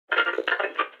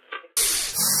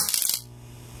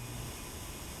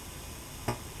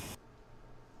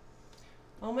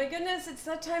Oh my goodness, it's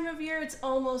that time of year. It's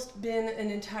almost been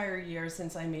an entire year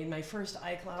since I made my first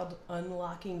iCloud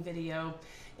unlocking video.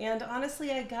 And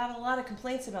honestly, I got a lot of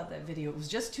complaints about that video. It was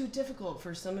just too difficult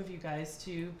for some of you guys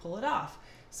to pull it off.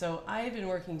 So I've been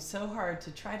working so hard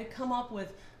to try to come up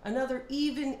with another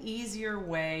even easier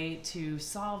way to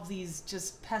solve these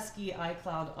just pesky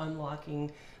iCloud unlocking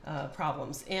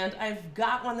problems. And I've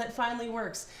got one that finally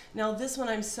works. Now this one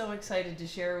I'm so excited to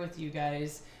share with you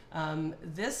guys.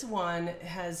 This one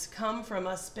has come from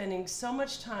us spending so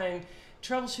much time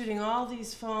troubleshooting all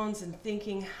these phones and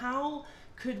thinking, how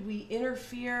could we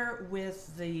interfere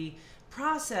with the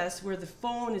process where the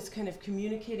phone is kind of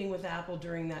communicating with Apple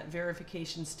during that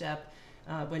verification step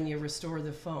when you restore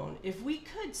the phone. If we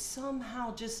could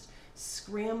somehow just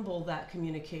scramble that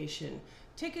communication,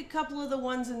 take a couple of the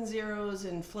ones and zeros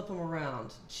and flip them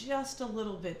around just a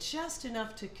little bit, just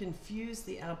enough to confuse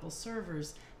the Apple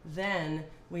servers, then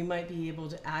we might be able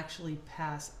to actually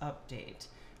pass update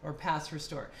or pass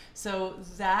restore. So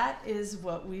that is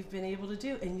what we've been able to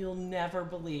do, and you'll never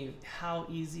believe how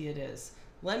easy it is.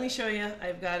 Let me show you.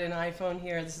 I've got an iPhone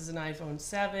here. This is an iPhone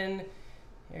 7.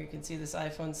 Here you can see this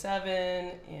iPhone 7,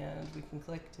 and we can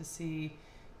click to see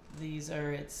these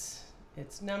are its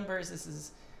numbers. This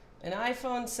is an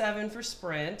iPhone 7 for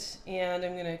Sprint, and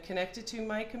I'm going to connect it to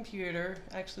my computer.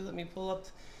 Actually, let me pull up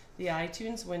the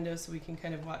iTunes window so we can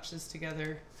kind of watch this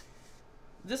together.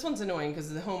 This one's annoying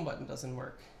because the home button doesn't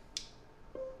work.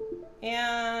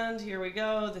 And here we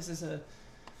go. This is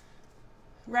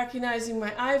recognizing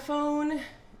my iPhone,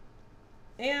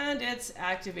 and it's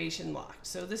activation locked.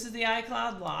 So this is the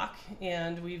iCloud lock,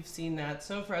 and we've seen that.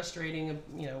 So frustrating.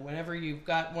 You know, whenever you've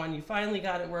got one, you finally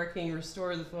got it working, you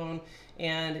restore the phone,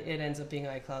 and it ends up being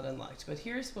iCloud unlocked. But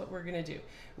here's what we're gonna do.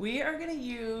 We are gonna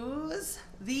use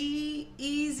the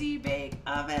EasyBake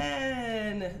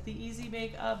oven. The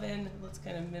EasyBake oven. Let's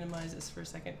kind of minimize this for a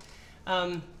second.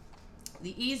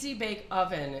 The EasyBake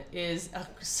oven is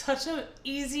such an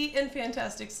easy and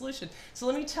fantastic solution. So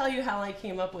let me tell you how I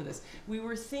came up with this. We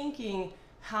were thinking,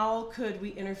 how could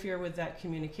we interfere with that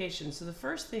communication? So the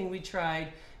first thing we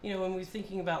tried, you know, when we were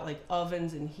thinking about like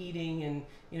ovens and heating and,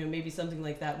 you know, maybe something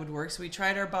like that would work. So we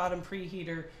tried our bottom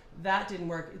preheater. That didn't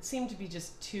work. It seemed to be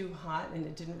just too hot and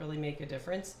it didn't really make a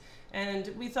difference.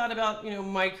 And we thought about, you know,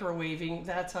 microwaving.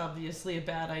 That's obviously a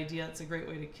bad idea. It's a great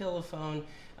way to kill a phone.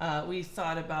 We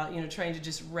thought about, you know, trying to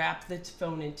just wrap the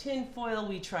phone in tin foil.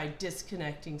 We tried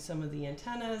disconnecting some of the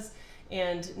antennas,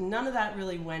 and none of that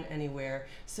really went anywhere.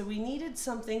 So we needed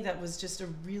something that was just a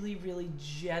really, really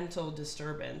gentle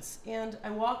disturbance. And I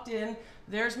walked in,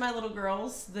 there's my little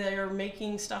girls. They're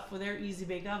making stuff with their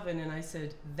EasyBake oven, and I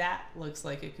said, that looks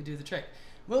like it could do the trick.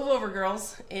 Move over,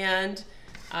 girls. And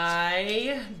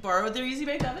I borrowed their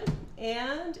EasyBake oven,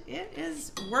 and it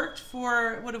has worked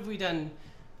for, what have we done?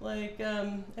 Like,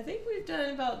 I think we've done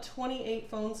about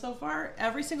 28 phones so far.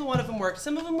 Every single one of them worked.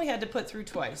 Some of them we had to put through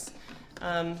twice.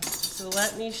 So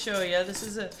let me show you. This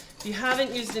is if you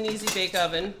haven't used an EasyBake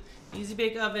oven,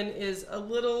 EasyBake oven is a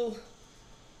little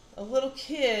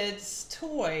kid's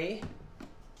toy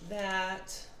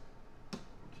that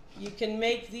you can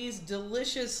make these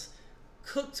delicious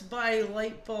cooked by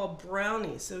light bulb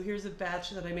brownies. So here's a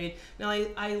batch that I made. Now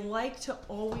I like to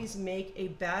always make a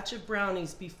batch of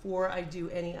brownies before I do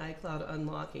any iCloud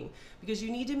unlocking, because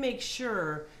you need to make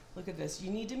sure, look at this, you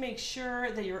need to make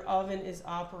sure that your oven is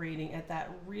operating at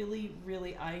that really,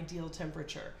 really ideal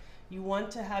temperature. You want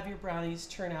to have your brownies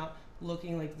turn out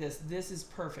looking like this. This is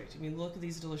perfect. I mean, look at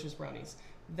these delicious brownies.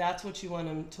 That's what you want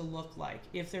them to look like.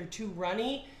 If they're too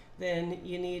runny, then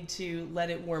you need to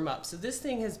let it warm up. So this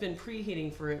thing has been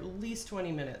preheating for at least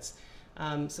 20 minutes.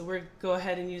 So we're go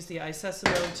ahead and use the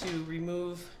iSesamo to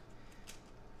remove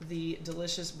the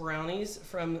delicious brownies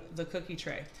from the cookie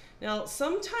tray. Now,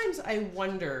 sometimes I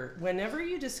wonder, whenever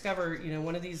you discover, you know,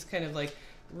 one of these kind of like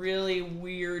really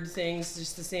weird things,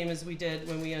 just the same as we did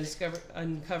when we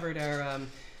uncovered our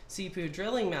CPU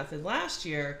drilling method last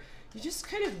year, you just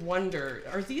kind of wonder,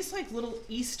 are these like little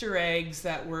Easter eggs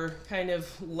that were kind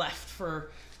of left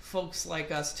for folks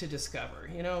like us to discover?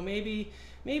 You know, maybe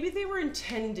they were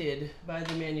intended by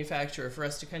the manufacturer for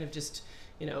us to kind of just,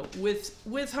 you know,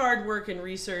 with hard work and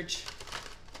research,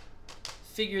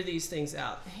 figure these things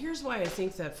out. Here's why I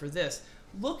think that for this.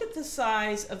 Look at the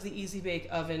size of the EasyBake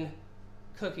oven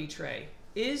cookie tray.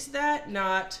 Is that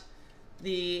not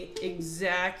the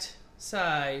exact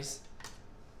size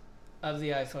of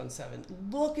the iPhone 7?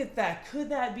 Look at that. Could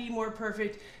that be more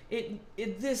perfect?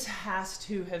 This has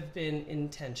to have been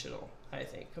intentional, I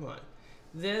think. Come on.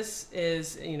 This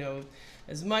is, you know,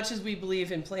 as much as we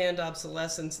believe in planned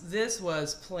obsolescence, this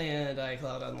was planned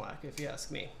iCloud unlock, if you ask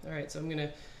me. All right, so I'm going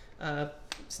to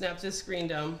snap this screen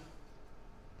down.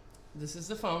 This is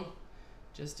the phone,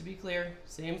 just to be clear,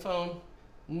 same phone,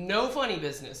 no funny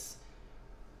business.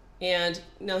 And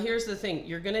now here's the thing,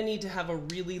 you're gonna need to have a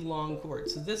really long cord.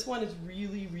 So this one is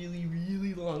really, really,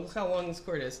 really long. Look how long this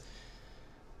cord is.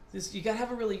 You gotta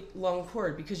have a really long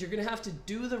cord because you're gonna have to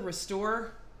do the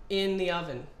restore in the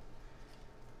oven.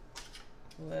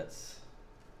 Let's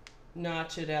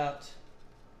notch it out.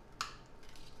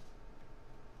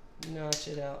 Notch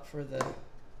it out for the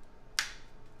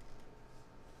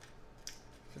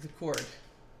cord.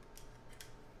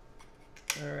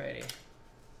 Alrighty.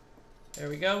 There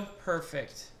we go.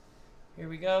 Perfect. Here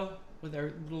we go with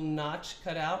our little notch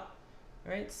cut out.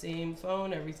 All right, same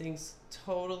phone. Everything's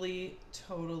totally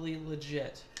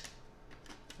legit.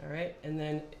 All right, and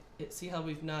then see how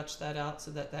we've notched that out so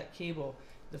that that cable,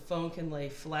 the phone can lay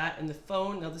flat, and the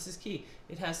phone, now this is key,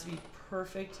 it has to be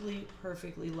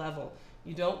perfectly level.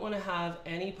 You don't want to have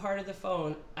any part of the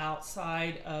phone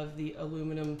outside of the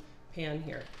aluminum pan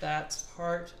here. That's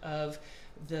part of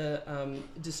the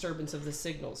disturbance of the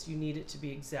signals. You need it to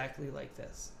be exactly like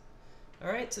this. All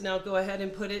right, so now go ahead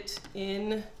and put it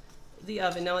in the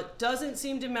oven. Now it doesn't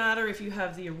seem to matter if you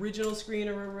have the original screen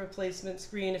or a replacement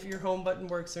screen, if your home button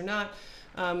works or not.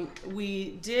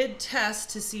 We did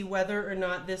test to see whether or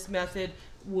not this method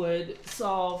would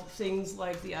solve things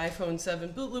like the iPhone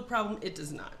 7 boot loop problem. It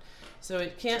does not. So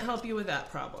it can't help you with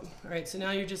that problem. All right, so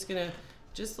now you're just gonna,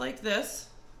 just like this,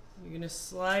 you're gonna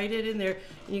slide it in there.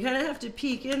 And you kind of have to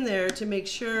peek in there to make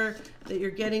sure that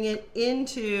you're getting it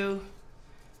into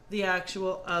the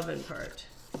actual oven part.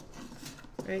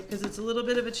 Right, because it's a little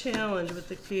bit of a challenge with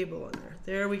the cable in there.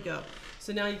 There we go.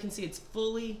 So now you can see it's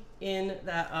fully in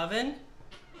that oven.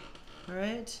 All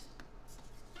right,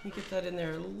 you get that in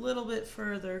there a little bit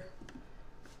further.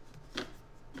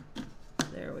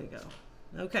 There we go.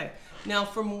 Okay, now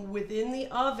from within the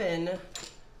oven,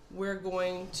 we're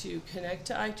going to connect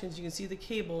to iTunes. You can see the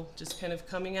cable just kind of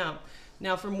coming out.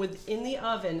 Now from within the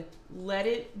oven, let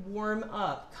it warm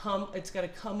up. It's got to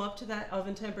come up to that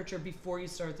oven temperature before you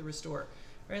start the restore.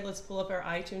 All right, let's pull up our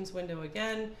iTunes window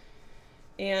again.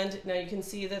 And now you can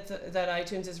see that that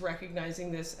iTunes is recognizing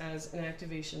this as an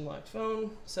activation locked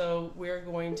phone. So we're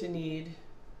going to need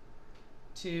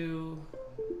to,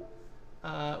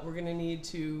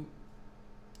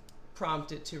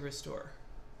 prompt it to restore.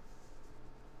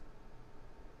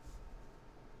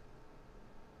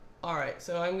 All right,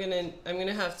 so I'm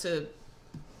gonna have to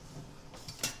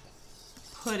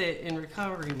put it in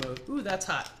recovery mode. Ooh, that's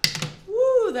hot.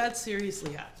 Woo, that's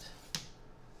seriously hot.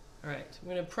 All right, I'm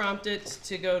gonna prompt it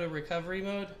to go to recovery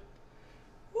mode.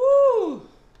 Woo!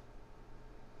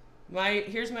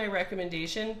 Here's my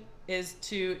recommendation is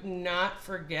to not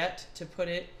forget to put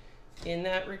it in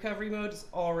that recovery mode. It's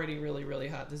already really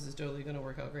hot. This is totally gonna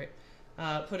work out great.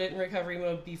 Put it in recovery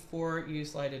mode before you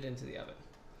slide it into the oven.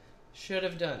 Should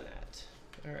have done that.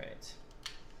 All right.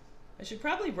 I should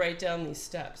probably write down these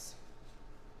steps.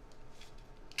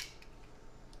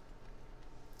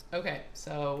 Okay,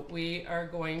 so we are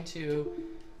going to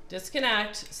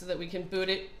disconnect so that we can boot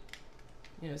it.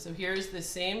 You know, so here's the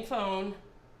same phone.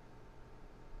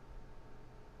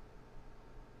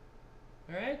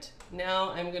 All right,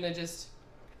 now I'm gonna just,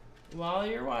 while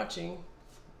you're watching,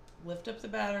 lift up the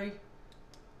battery.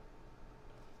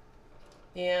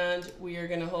 And we are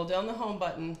gonna hold down the home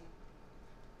button,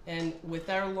 and with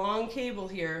our long cable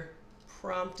here,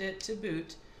 prompt it to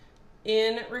boot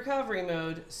in recovery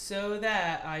mode so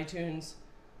that iTunes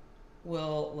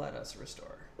will let us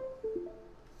restore.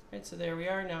 Right, so there we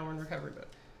are, now we're in recovery mode.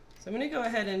 So I'm gonna go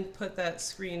ahead and put that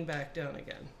screen back down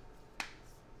again.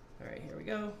 All right, here we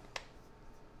go.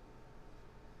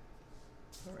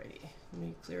 Alrighty, let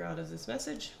me clear out of this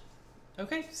message.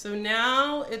 Okay, so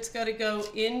now it's got to go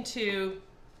into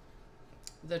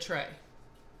the tray.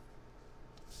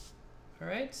 All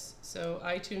right, so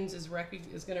iTunes is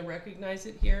going to recognize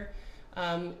it here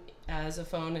as a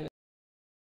phone and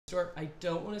restore. I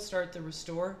don't want to start the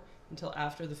restore until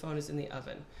after the phone is in the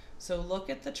oven. So look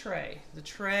at the tray. The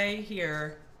tray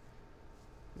here,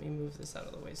 let me move this out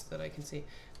of the way so that I can see.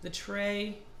 The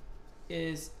tray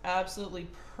is absolutely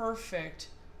perfect.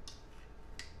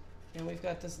 And we've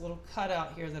got this little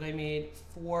cutout here that I made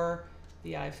for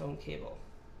the iPhone cable.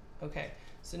 Okay,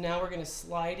 so now we're gonna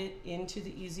slide it into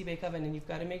the EasyBake oven, and you've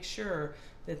got to make sure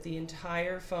that the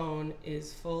entire phone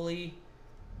is fully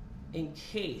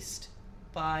encased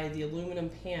by the aluminum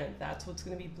pan. That's what's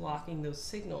gonna be blocking those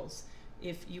signals.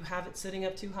 If you have it sitting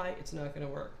up too high, it's not gonna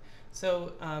work.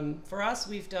 So for us,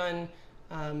 we've done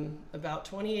about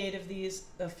 28 of these.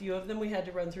 A few of them we had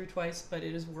to run through twice, but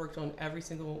it has worked on every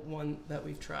single one that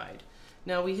we've tried.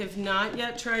 Now we have not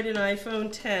yet tried an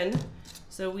iPhone 10,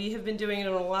 so we have been doing it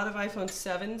on a lot of iPhone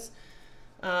 7s.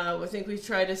 I think we've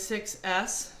tried a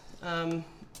 6S,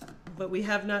 but we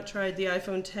have not tried the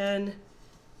iPhone 10,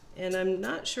 and I'm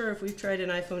not sure if we've tried an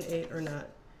iPhone 8 or not.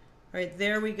 All right,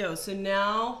 there we go. So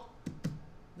now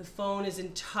the phone is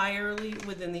entirely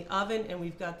within the oven, and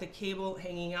we've got the cable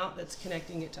hanging out that's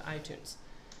connecting it to iTunes.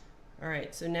 All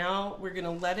right, so now we're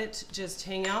gonna let it just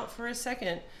hang out for a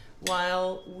second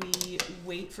while we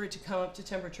wait for it to come up to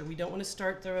temperature. We don't want to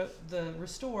start the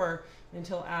restore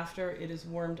until after it is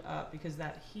warmed up, because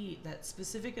that heat, that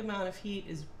specific amount of heat,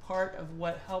 is part of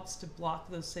what helps to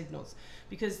block those signals.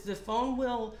 Because the phone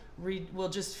will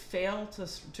just fail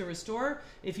to restore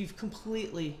if you've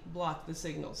completely blocked the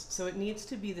signals. So it needs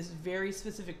to be this very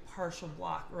specific partial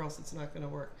block, or else it's not going to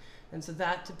work. And so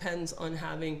that depends on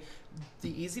having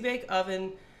the EasyBake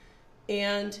oven,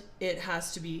 and it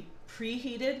has to be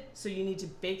preheated, so you need to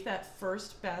bake that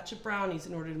first batch of brownies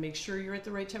in order to make sure you're at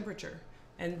the right temperature.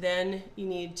 And then you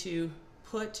need to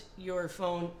put your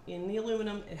phone in the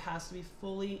aluminum. It has to be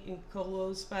fully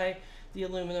enclosed by the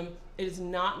aluminum. It is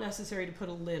not necessary to put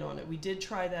a lid on it. We did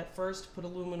try that first, put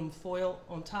aluminum foil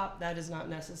on top. That is not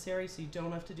necessary, so you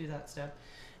don't have to do that step.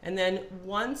 And then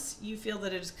once you feel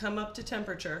that it has come up to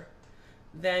temperature,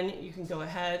 then you can go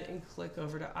ahead and click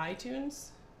over to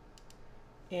iTunes.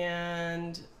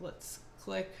 And let's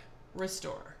click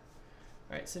restore.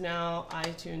 All right, so now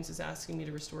iTunes is asking me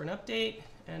to restore an update,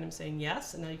 and I'm saying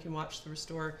yes, and now you can watch the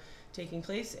restore taking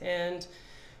place. And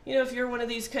you know, if you're one of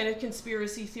these kind of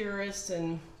conspiracy theorists,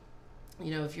 and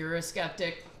you know, if you're a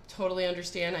skeptic, totally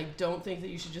understand. I don't think that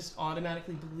you should just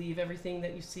automatically believe everything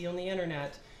that you see on the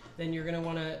internet. Then you're going to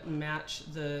want to match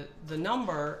the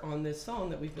number on this phone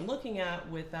that we've been looking at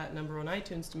with that number on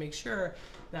iTunes to make sure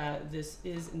that this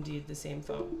is indeed the same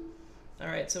phone. All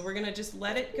right, so we're going to just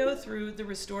let it go through the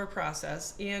restore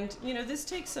process. And, you know, this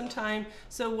takes some time.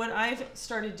 So what I've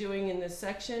started doing in this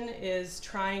section is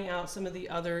trying out some of the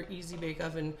other EasyBake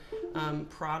oven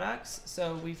products.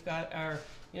 So we've got our,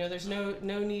 you know, there's no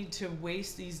need to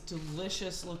waste these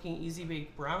delicious looking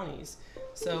EasyBake brownies.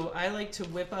 So I like to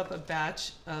whip up a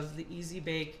batch of the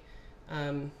EasyBake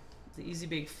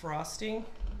frosting.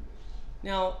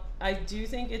 Now, I do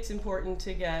think it's important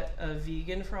to get a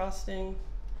vegan frosting.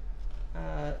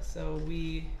 So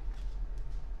we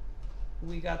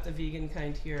got the vegan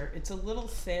kind here. It's a little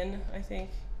thin, I think.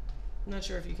 I'm not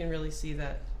sure if you can really see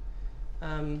that.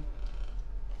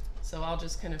 So I'll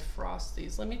just kind of frost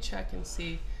these. Let me check and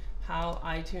see how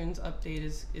iTunes update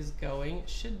is going. It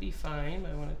should be fine,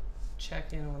 but I want to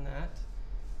check in on that.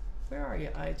 Where are you,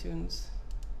 iTunes?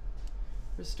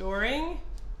 Restoring.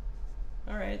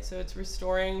 All right, so it's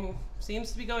restoring,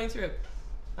 seems to be going through.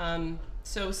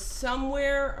 So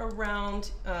somewhere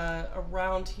around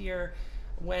here,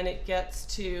 when it gets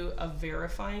to a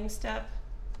verifying step,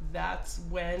 that's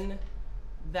when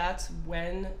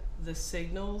the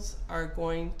signals are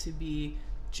going to be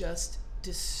just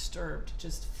disturbed,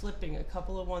 just flipping a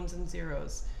couple of ones and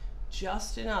zeros,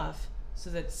 just enough so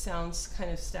that it sounds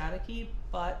kind of staticky,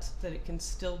 but that it can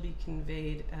still be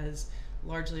conveyed as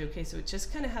largely okay. So it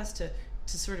just kind of has to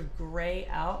sort of gray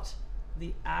out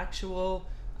the actual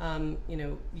you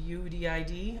know,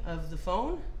 UDID of the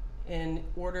phone in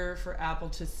order for Apple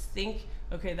to think,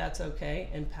 okay, that's okay,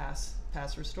 and pass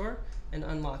restore and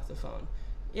unlock the phone.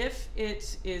 If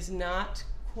it is not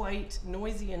quite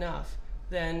noisy enough,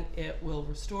 then it will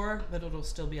restore, but it'll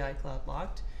still be iCloud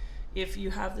locked. If you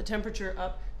have the temperature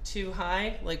up too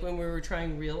high, like when we were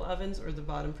trying real ovens or the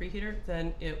bottom preheater,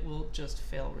 then it will just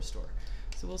fail restore.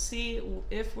 So we'll see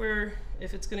if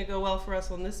it's going to go well for us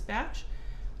on this batch.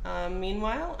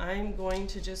 Meanwhile, I'm going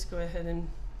to just go ahead and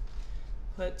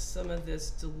put some of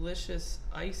this delicious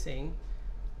icing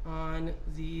on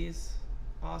these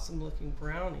awesome looking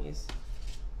brownies.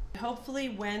 Hopefully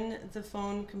when the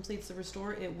phone completes the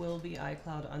restore, it will be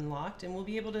iCloud unlocked, and we'll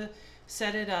be able to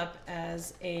set it up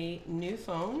as a new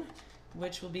phone,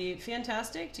 which will be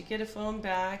fantastic to get a phone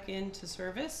back into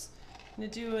service. I'm going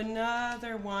to do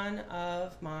another one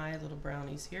of my little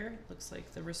brownies here. Looks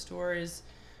like the restore is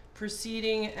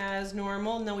proceeding as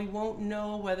normal. Now we won't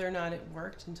know whether or not it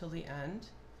worked until the end.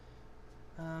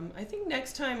 I think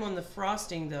next time on the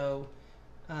frosting though,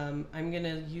 I'm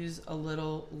gonna use a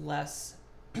little less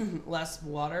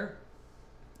water.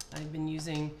 I've been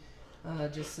using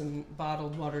just some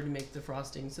bottled water to make the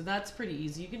frosting, so that's pretty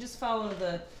easy. You can just follow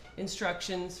the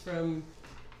instructions from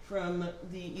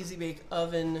the EasyBake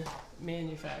oven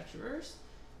manufacturers.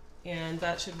 and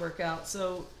that should work out.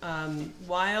 So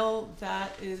while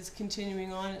that is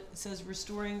continuing on, it says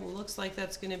restoring. Looks like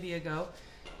that's going to be a go.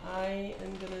 I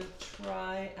am going to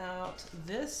try out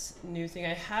this new thing.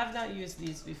 I have not used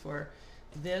these before.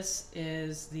 This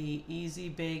is the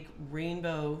EasyBake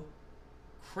Rainbow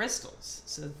Crystals.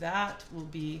 So that will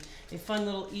be a fun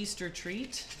little Easter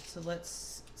treat. So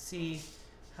let's see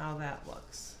how that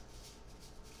looks.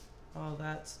 Oh,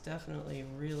 that's definitely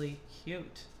really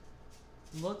cute.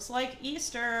 Looks like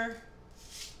Easter.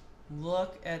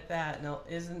 Look at that. Now,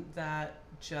 isn't that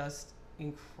just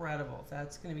incredible?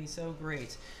 That's going to be so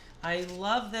great. I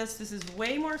love this. This is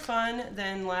way more fun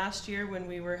than last year when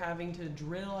we were having to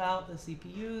drill out the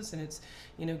CPUs and it's,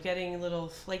 you know, getting little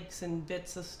flakes and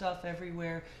bits of stuff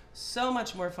everywhere. So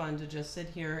much more fun to just sit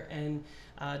here and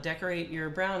decorate your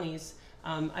brownies.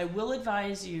 I will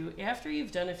advise you, after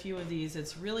you've done a few of these,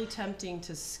 it's really tempting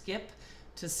to skip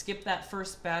that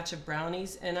first batch of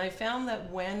brownies. And I found that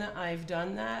when I've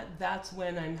done that, that's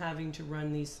when I'm having to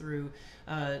run these through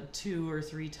 2 or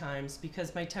 3 times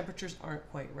because my temperatures aren't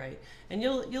quite right. And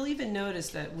you'll even notice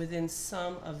that within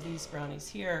some of these brownies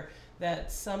here,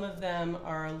 that some of them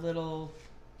are a little,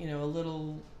 you know, a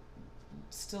little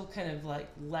still kind of like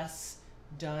less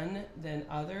done than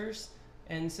others.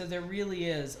 And so there really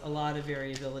is a lot of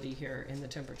variability here in the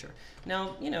temperature.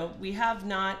 Now, you know, we have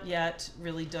not yet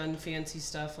really done fancy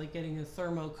stuff like getting a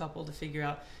thermocouple to figure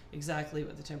out exactly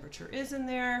what the temperature is in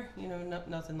there, you know,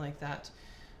 nothing like that.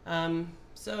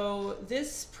 So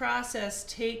this process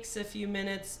takes a few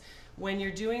minutes. When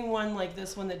you're doing one like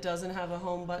this one that doesn't have a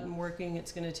home button working,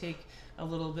 it's going to take a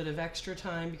little bit of extra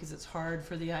time because it's hard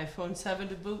for the iPhone 7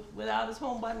 to boot without his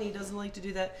home button. He doesn't like to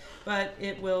do that, but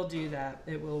it will do that.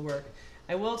 It will work.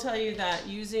 I will tell you that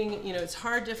using, you know, it's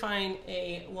hard to find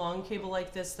a long cable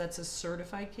like this that's a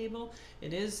certified cable.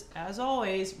 It is, as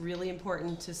always, really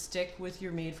important to stick with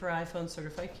your made for iPhone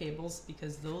certified cables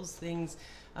because those things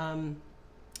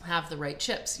have the right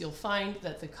chips. You'll find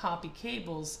that the copy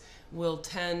cables will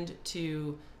tend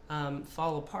to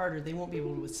fall apart or they won't be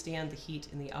able to withstand the heat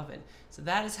in the oven. So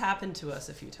that has happened to us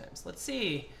a few times. Let's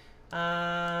see.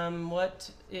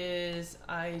 What is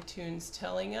iTunes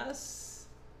telling us?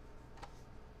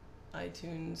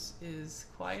 iTunes is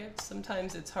quiet.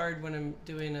 Sometimes it's hard when I'm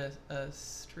doing a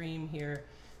stream here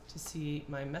to see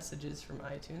my messages from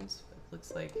iTunes. It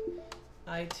looks like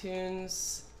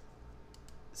iTunes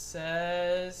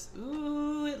says,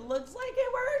 ooh, it looks like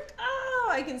it worked. Oh,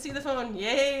 I can see the phone.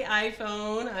 Yay,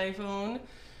 iPhone.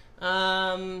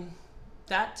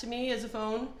 That to me is a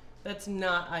phone that's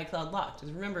not iCloud locked.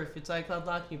 Because remember, if it's iCloud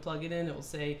locked, you plug it in, it will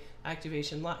say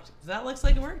activation locked. If that looks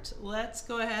like it worked, let's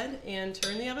go ahead and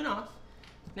turn the oven off.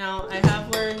 Now, I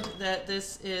have learned that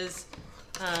this is,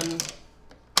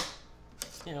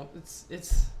 you know,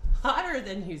 it's hotter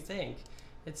than you think.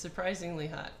 It's surprisingly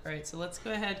hot. All right, so let's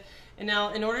go ahead. And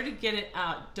now, in order to get it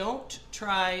out, don't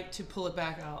try to pull it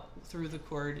back out through the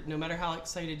cord, no matter how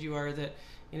excited you are that,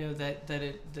 you know, that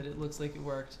it looks like it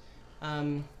worked.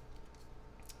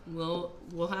 We'll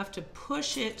have to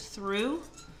push it through,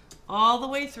 all the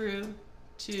way through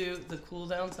to the cool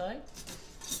down side.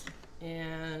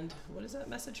 And what is that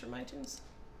message from iTunes?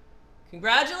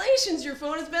 Congratulations, your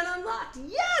phone has been unlocked.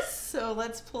 Yes! So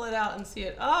let's pull it out and see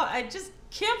it. Oh, I just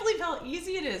can't believe how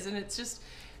easy it is. And it's just,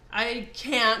 I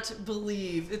can't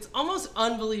believe, it's almost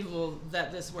unbelievable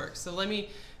that this works. So let me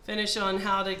finish on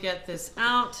how to get this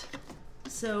out.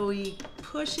 So we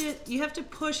push it, you have to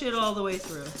push it all the way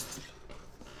through.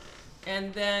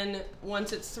 And then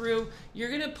once it's through,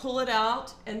 you're gonna pull it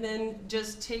out and then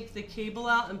just take the cable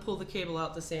out and pull the cable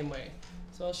out the same way.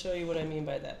 So I'll show you what I mean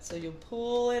by that. So you'll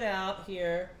pull it out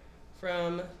here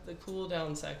from the cool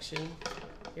down section.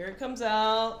 Here it comes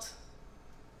out.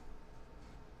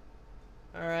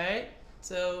 All right,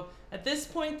 so at this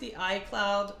point the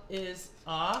iCloud is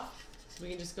off. So we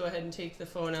can just go ahead and take the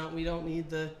phone out. We don't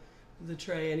need the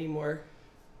tray anymore.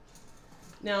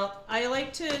 Now, I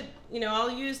like to, you know,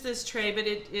 I'll use this tray, but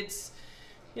it's,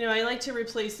 you know, I like to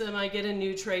replace them. I get a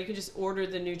new tray. You can just order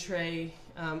the new tray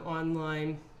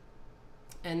online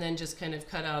and then just kind of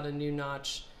cut out a new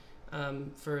notch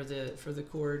for the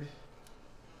cord.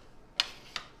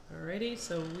 Alrighty,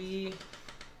 so we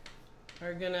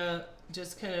are gonna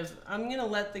just kind of, I'm gonna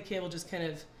let the cable just kind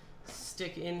of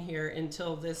stick in here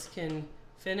until this can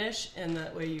finish, and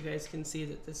that way you guys can see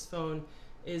that this phone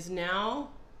is now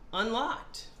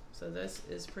unlocked. So this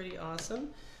is pretty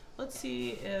awesome. Let's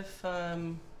see if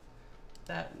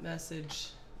that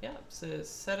message, yeah, says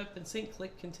setup and sync,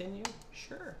 click continue.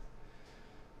 Sure.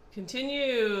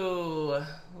 Continue.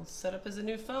 We'll set up as a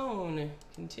new phone.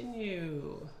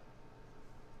 Continue.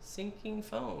 Syncing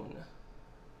phone.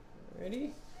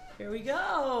 Ready? Here we go.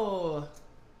 All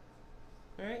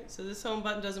right, so this home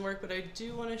button doesn't work, but I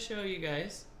do want to show you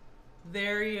guys.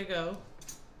 There you go.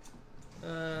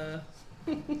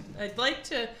 I'd like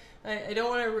to, I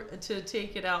don't want to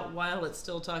take it out while it's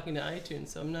still talking to iTunes,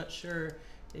 so I'm not sure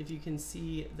if you can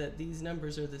see that these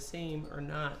numbers are the same or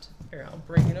not. Here, I'll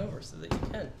bring it over so that you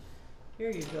can.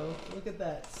 Here you go. Look at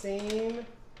that. Same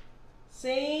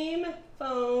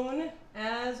phone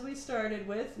as we started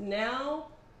with. Now,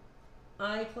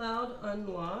 iCloud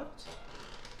unlocked.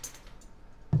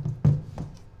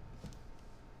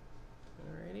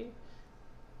 Alrighty.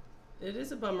 It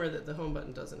is a bummer that the home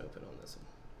button doesn't open on this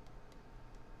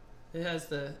one. It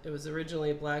has it was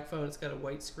originally a black phone. It's got a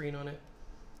white screen on it.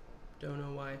 Don't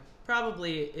know why.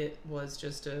 Probably it was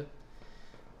just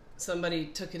somebody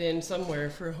took it in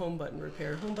somewhere for a home button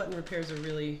repair. Home button repairs are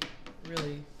really,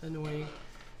 really annoying.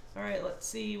 All right, let's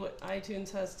see what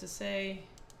iTunes has to say.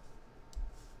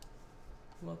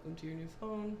 Welcome to your new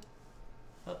phone.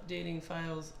 Updating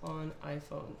files on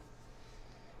iPhone.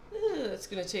 It's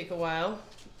gonna take a while.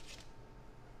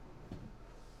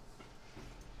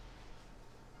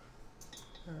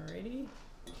 Alrighty.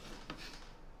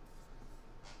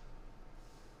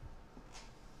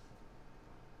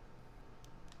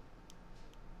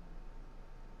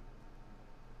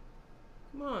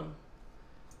 Come on.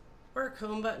 Work,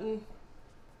 home button.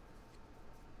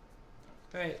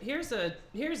 All right, here's a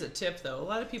tip though. A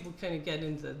lot of people kind of get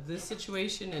into this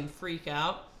situation and freak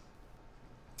out.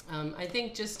 I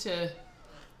think just to,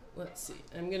 let's see,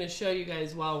 I'm going to show you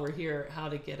guys while we're here how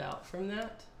to get out from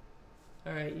that.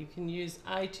 All right, you can use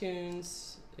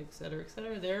iTunes, etc.,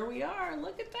 etc. There we are.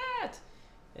 Look at that.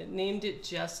 It named it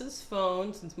Jess's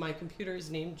phone, since my computer is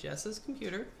named Jess's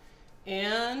computer,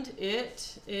 and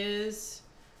it is,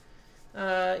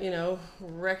 you know,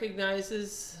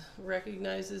 recognizes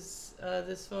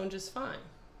this phone just fine.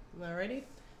 Alrighty,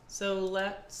 so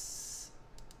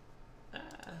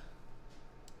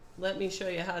let me show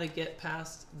you how to get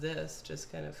past this,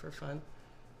 just kind of for fun.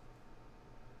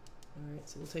 All right,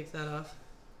 so we'll take that off.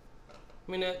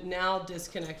 I'm gonna now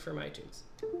disconnect from iTunes.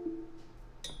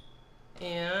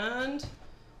 And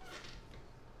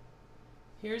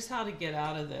here's how to get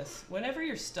out of this. Whenever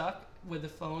you're stuck with a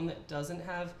phone that doesn't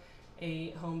have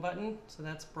a home button, so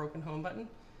that's broken home button,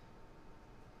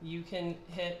 you can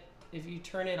hit, if you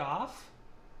turn it off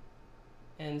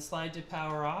and slide to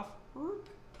power off,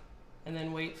 and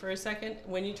then wait for a second.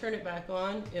 When you turn it back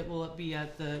on, it will be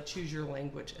at the choose your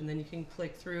language, and then you can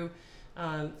click through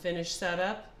finish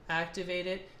setup, activate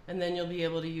it, and then you'll be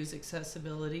able to use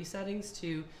accessibility settings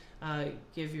to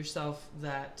give yourself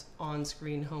that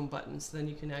on-screen home button, so then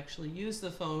you can actually use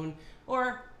the phone,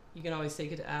 or you can always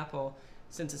take it to Apple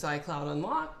since it's iCloud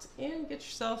unlocked and get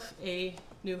yourself a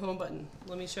new home button.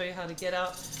 Let me show you how to get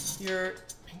out your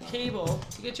cable.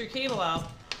 To get your cable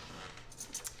out,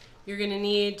 you're gonna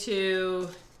need to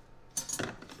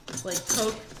like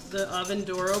poke the oven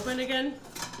door open again.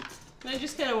 And I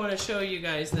just kind of want to show you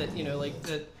guys that, you know, like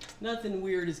that nothing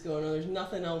weird is going on. There's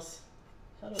nothing else.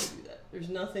 How do I do that? There's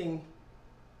nothing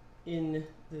in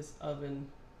this oven.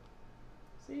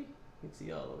 See? You can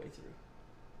see all the way through.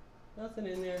 Nothing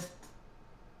in there.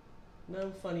 No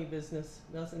funny business.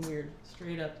 Nothing weird.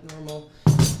 Straight up normal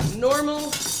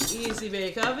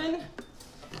EasyBake oven.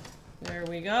 There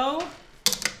we go.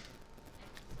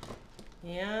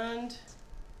 And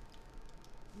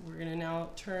we're gonna now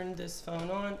turn this phone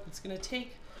on. It's gonna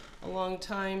take a long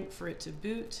time for it to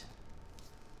boot.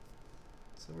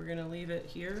 So we're gonna leave it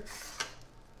here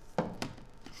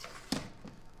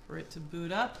for it to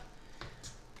boot up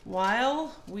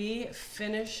while we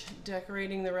finish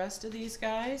decorating the rest of these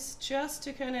guys, just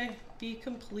to kind of be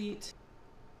complete.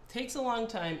 Takes a long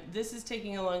time. This is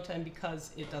taking a long time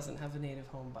because it doesn't have a native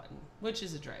home button, which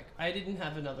is a drag. I didn't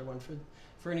have another one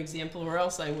for an example, or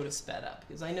else I would have sped up,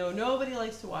 because I know nobody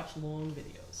likes to watch long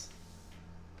videos.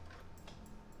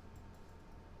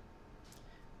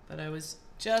 But I was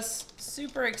just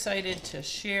super excited to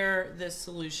share this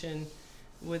solution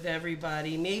with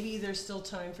everybody. Maybe there's still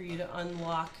time for you to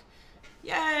unlock.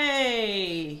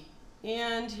 Yay!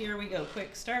 And here we go.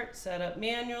 Quick start, set up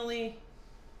manually.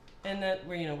 And that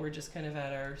we're just kind of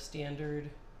at our standard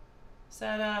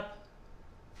setup.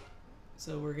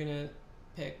 So we're gonna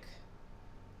pick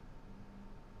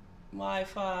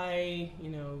Wi-Fi,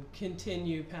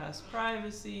 continue past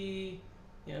privacy,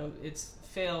 it's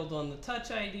failed on the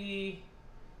Touch ID.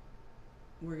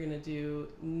 We're gonna do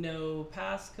no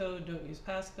passcode, don't use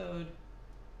passcode.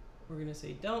 We're gonna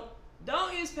say don't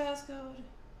use passcode.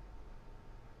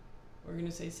 We're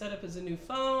gonna say set up as a new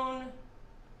phone.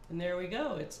 And there we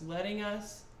go. It's letting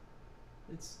us,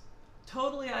 it's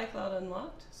totally iCloud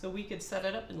unlocked, so we could set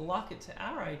it up and lock it to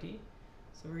our ID.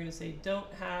 So we're going to say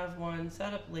don't have one,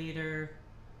 set up later,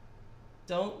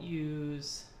 don't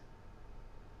use,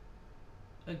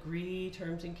 agree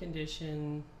terms and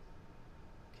condition,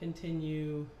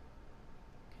 continue,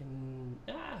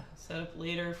 set up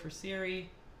later for Siri,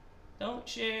 don't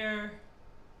share,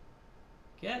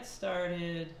 get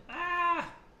started,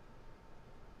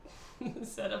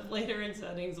 set up later in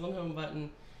settings on home button,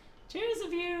 choose a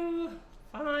view,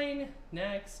 fine,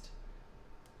 next,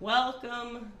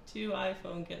 welcome to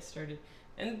iPhone, get started.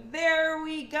 And there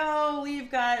we go.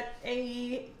 We've got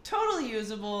a totally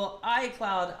usable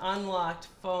iCloud unlocked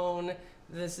phone.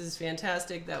 This is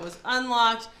fantastic. That was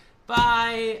unlocked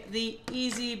by the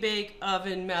EasyBake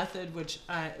oven method, which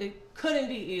it couldn't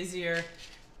be easier.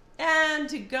 And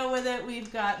to go with it,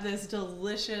 we've got this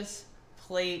delicious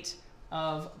plate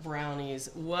of brownies.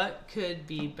 What could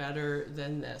be better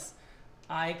than this?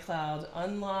 iCloud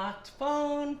unlocked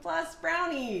phone plus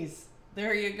brownies.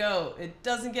 There you go. It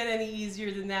doesn't get any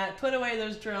easier than that. Put away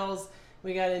those drills.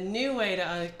 We got a new way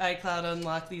to iCloud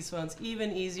unlock these phones,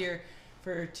 even easier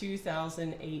for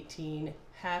 2018.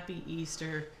 Happy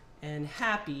Easter and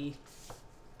happy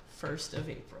 1st of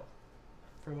April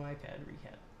from iPad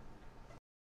Rehab.